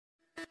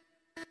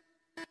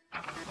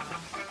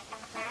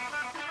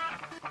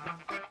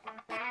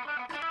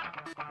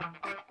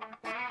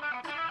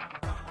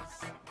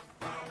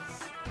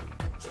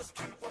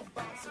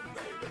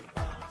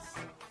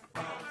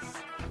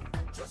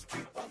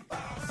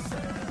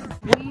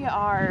We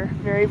are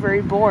very,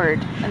 very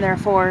bored and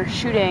therefore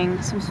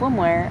shooting some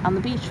swimwear on the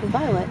beach with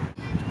Violet.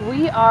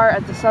 We are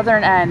at the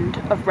southern end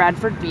of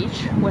Bradford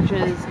Beach, which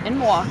is in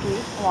Milwaukee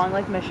along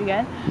Lake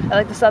Michigan. I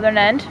like the southern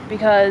end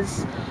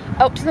because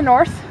out to the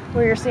north,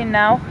 where you're seeing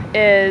now,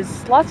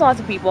 is lots and lots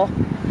of people,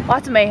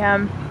 lots of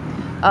mayhem,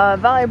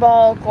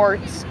 volleyball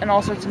courts and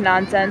all sorts of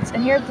nonsense.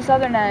 And here at the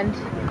southern end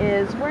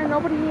is where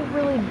nobody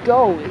really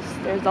goes.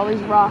 There's all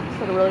these rocks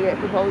that are really great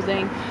for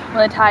posing.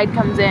 When the tide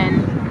comes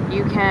in,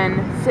 you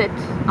can sit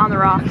on the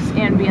rocks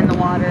and be in the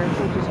water,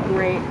 which is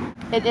great.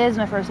 It is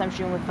my first time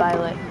shooting with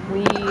Violet.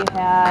 We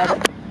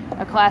had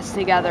a class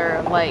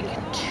together like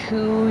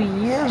 2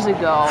 years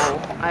ago,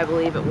 I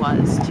believe it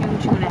was, two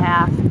and a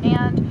half,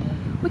 and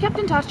we kept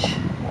in touch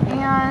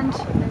and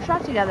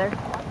shot together.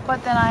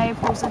 But then I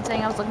posted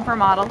saying I was looking for a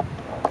model,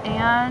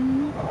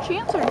 and she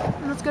answered,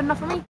 and that's good enough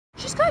for me.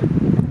 She's good.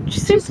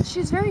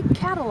 She's very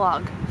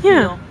catalog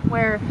feel,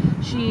 where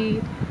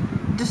she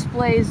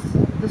displays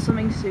the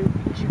swimming suit.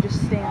 She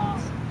just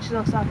stands. She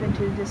looks off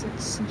into the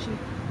distance and she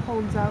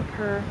holds out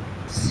her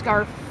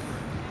scarf,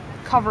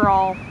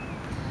 coverall.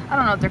 I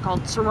don't know what they're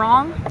called.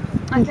 Sarong,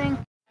 I think.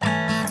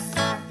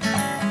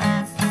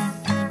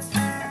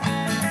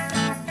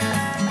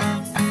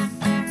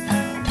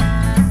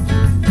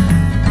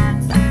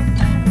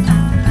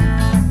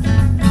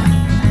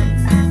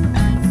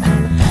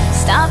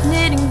 Stop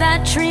knitting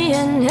that tree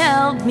and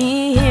help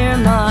me here,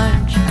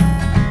 Marge.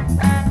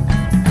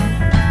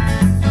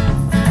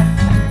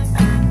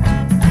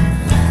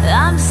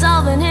 I'm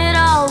solving it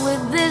all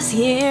with this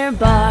here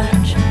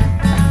barge.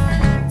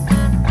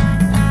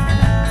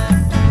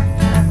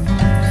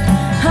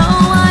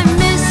 Oh, I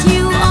miss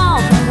you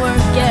all from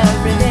work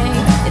every day.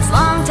 It's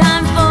long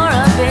time for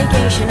a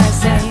vacation, I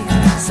say.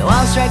 So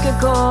I'll strike a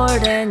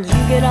chord and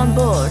you get on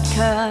board,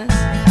 'cause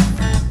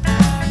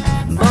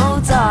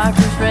boats are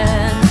for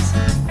friends.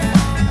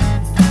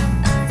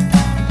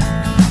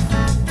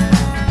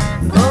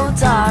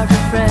 Boats are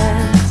for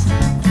friends.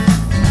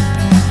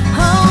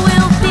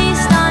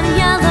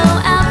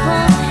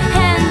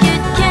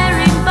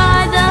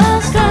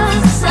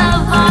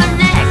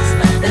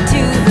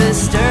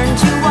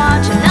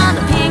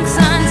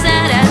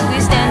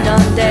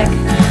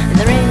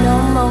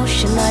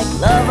 Like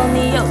love on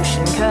the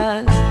ocean,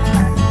 'cause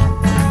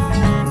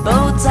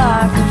boats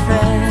are for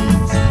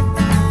friends.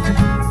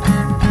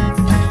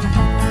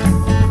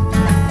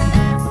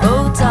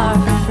 Boats are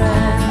for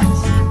friends.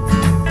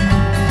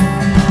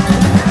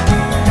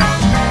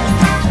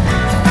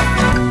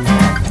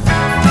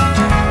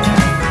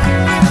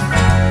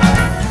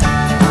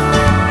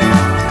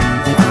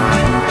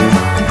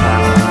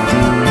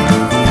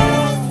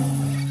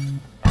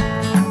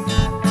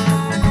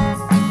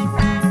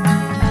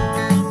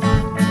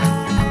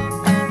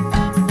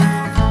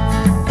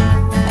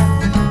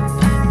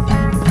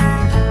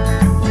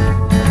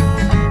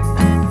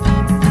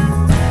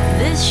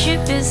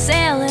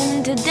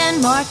 Sailing to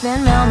Denmark,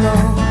 then Malmo.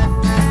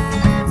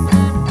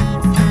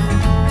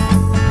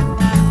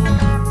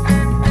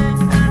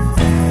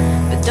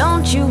 But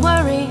don't you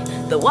worry,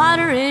 the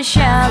water is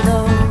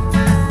shallow.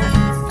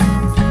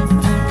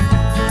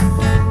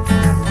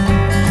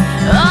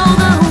 Oh,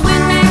 the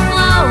wind may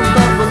blow,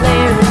 but we'll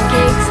layer in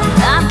cakes.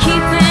 I'm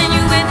keeping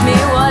you with me,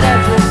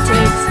 whatever it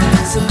takes.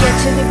 So get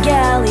to the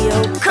galley,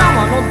 oh come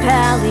on old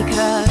pally,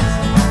 'cause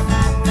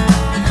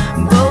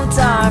boats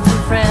are for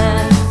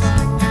friends.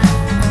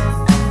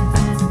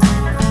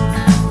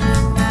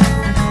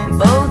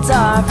 Boats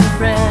are for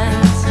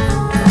friends.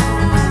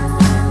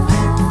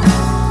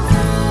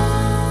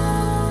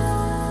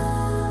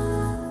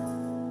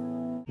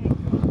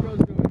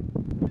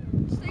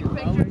 Just take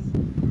pictures.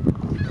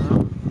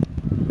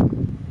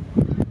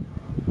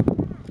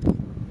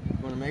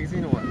 Want a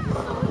magazine or what?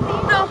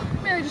 No,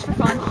 mainly just for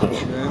fun.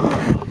 Taking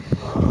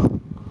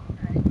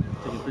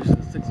pictures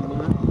of sexy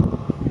women.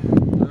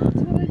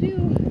 That's what I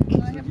do.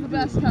 I have the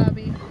best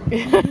hobby.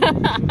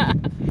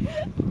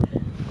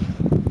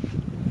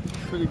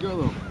 Pretty girl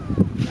though.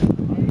 She's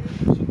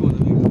going to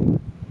the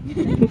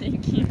magazine.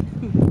 Thank you.